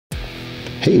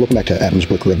Hey, welcome back to Aadam's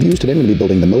Brick Reviews. Today I'm going to be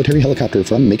building the military helicopter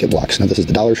from Make It Blocks. Now this is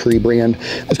the Dollar Tree brand.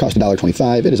 This cost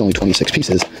 $1.25. It is only 26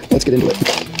 pieces. Let's get into it.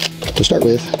 To start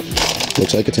with,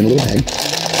 looks like it's in a little bag.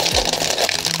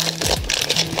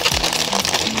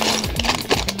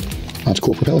 That's a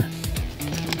cool propeller.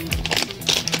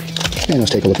 And let's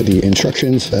take a look at the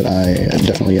instructions that I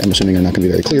definitely am assuming are not going to be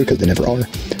very clear because they never are.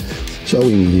 So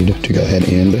we need to go ahead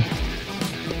and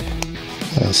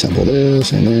assemble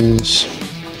this and this.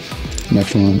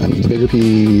 Next one, I need the bigger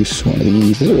piece, one of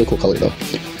these. This is a really cool color though.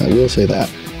 I will say that.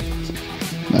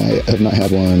 I have not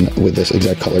had one with this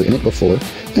exact color in it before,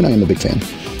 and I am a big fan.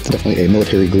 It's definitely a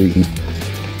military green.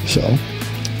 So,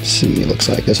 let's see, it looks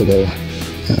like this will go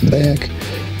on the back.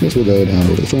 This will go down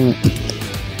over the front.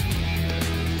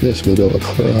 This will go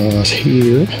across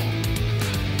here.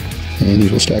 And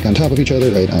these will stack on top of each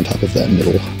other, right on top of that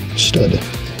middle stud.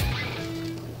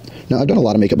 Now, I've done a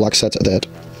lot of Make It Block sets that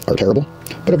are terrible,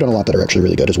 but I've done a lot that are actually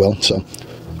really good as well, so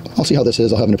I'll see how this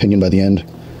is. I'll have an opinion by the end.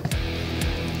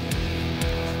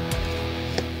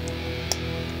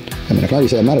 I mean, I can already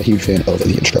say I'm not a huge fan of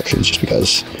the instructions, just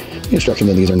because the instructions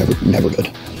on these are never good.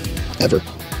 Ever.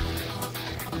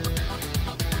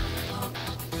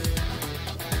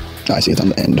 I see it's on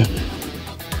the end.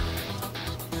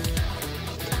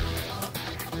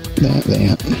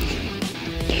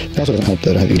 It also doesn't help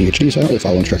that I have ADHD, so I don't really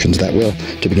follow instructions that well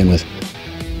to begin with.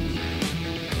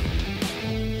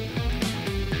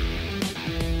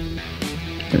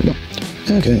 There we go.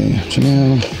 Okay, so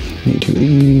now need two of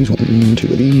these, two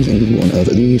of these, and one of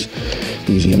these.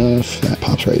 Easy enough. That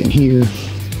pops right in here.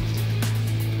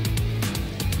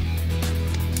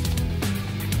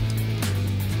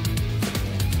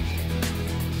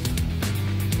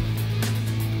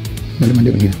 What am I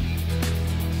doing here?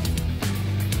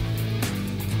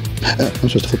 I'm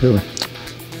supposed to flip it over.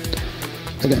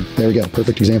 Again, there we go.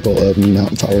 Perfect example of me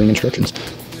not following instructions.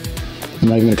 I'm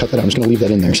not even going to cut that out. I'm just going to leave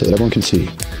that in there so that everyone can see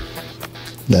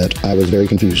that I was very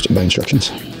confused by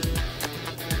instructions.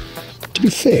 To be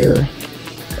fair,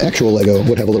 actual Lego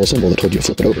would have a little symbol that told you to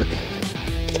flip it over.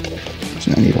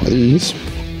 So now I need one of these.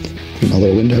 My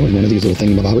little window and one of these little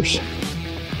thingy-mabobbers.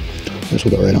 This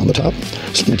will go right on the top.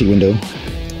 Slanty window.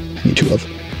 I need two of.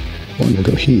 One will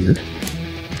go here.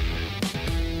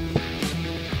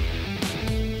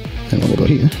 And one will go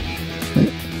here.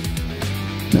 Right?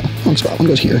 No, wrong spot. One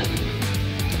goes here.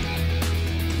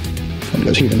 One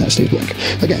goes here, and that stays blank.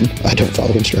 Again, I don't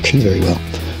follow instructions very well.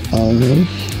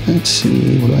 Let's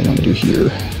see, what do I want to do here?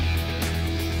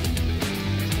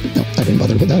 No, I didn't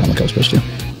bother to put that on like I was supposed to.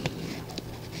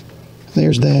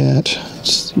 There's that.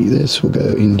 Let's see, this will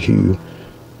go into...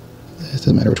 This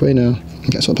doesn't matter which way now.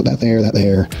 Okay, so I'll put that there,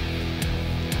 there.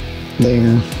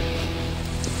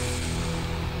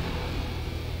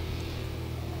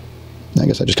 I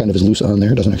guess that just kind of is loose on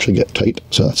there. It doesn't actually get tight,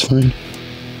 so that's fine.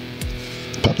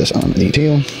 Pop this on the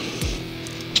tail.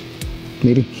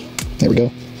 Maybe. There we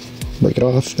go. Break it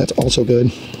off. That's also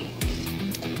good.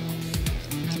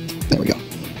 There we go.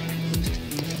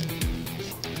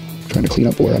 Trying to clean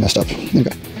up where I messed up.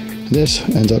 Okay. This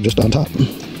ends up just on top. Now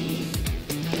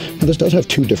this does have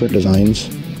two different designs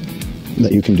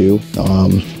that you can do.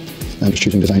 I'm just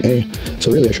choosing design A.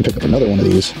 So really I should pick up another one of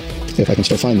these if I can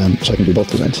still find them so I can do both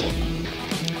designs.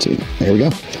 Let's see. There we go.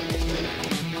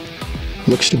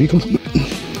 Looks to be complete.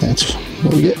 That's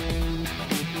what we get.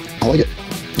 I like it.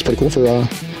 It's pretty cool for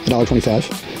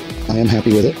 $1.25. I am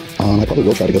happy with it. I probably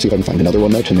will try to go see if I can find another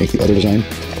one though to make the other design,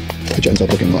 which ends up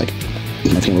looking like,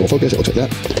 my camera will focus, it looks like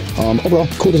that. Overall,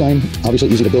 cool design. Obviously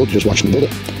easy to build, just watch me build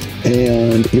it.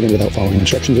 And even without following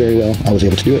instructions very well, I was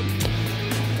able to do it.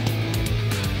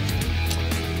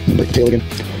 And break the tail again.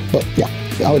 But yeah,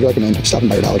 I would recommend stopping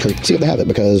by your Dollar Tree. See if they have it,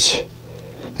 because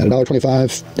at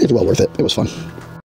 $1.25, it's well worth it. It was fun.